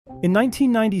In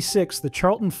 1996, the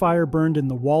Charlton Fire burned in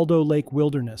the Waldo Lake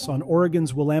Wilderness on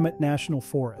Oregon's Willamette National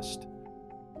Forest.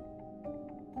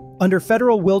 Under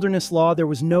federal wilderness law, there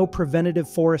was no preventative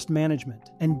forest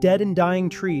management, and dead and dying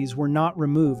trees were not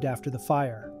removed after the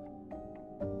fire.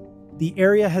 The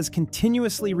area has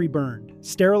continuously reburned,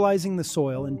 sterilizing the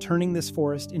soil and turning this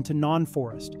forest into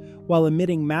non-forest, while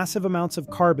emitting massive amounts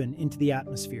of carbon into the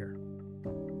atmosphere.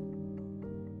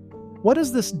 What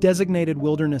does this designated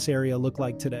wilderness area look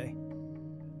like today?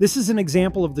 This is an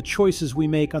example of the choices we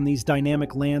make on these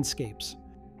dynamic landscapes.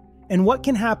 And what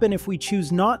can happen if we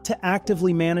choose not to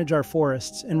actively manage our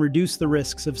forests and reduce the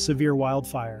risks of severe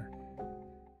wildfire?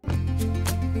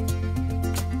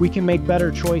 We can make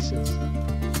better choices.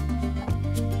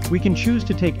 We can choose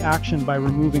to take action by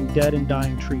removing dead and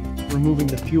dying trees, removing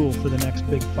the fuel for the next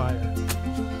big fire.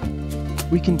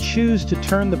 We can choose to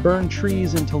turn the burned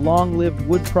trees into long-lived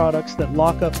wood products that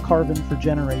lock up carbon for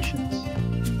generations.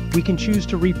 We can choose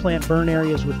to replant burn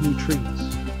areas with new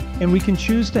trees. And we can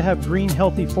choose to have green,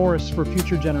 healthy forests for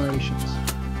future generations.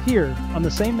 Here, on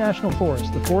the same national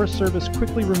forest, the Forest Service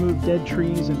quickly removed dead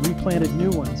trees and replanted new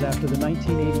ones after the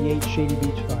 1988 Shady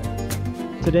Beach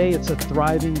Fire. Today, it's a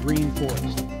thriving green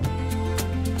forest.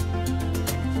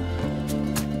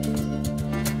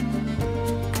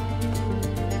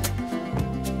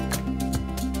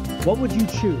 What would you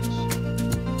choose?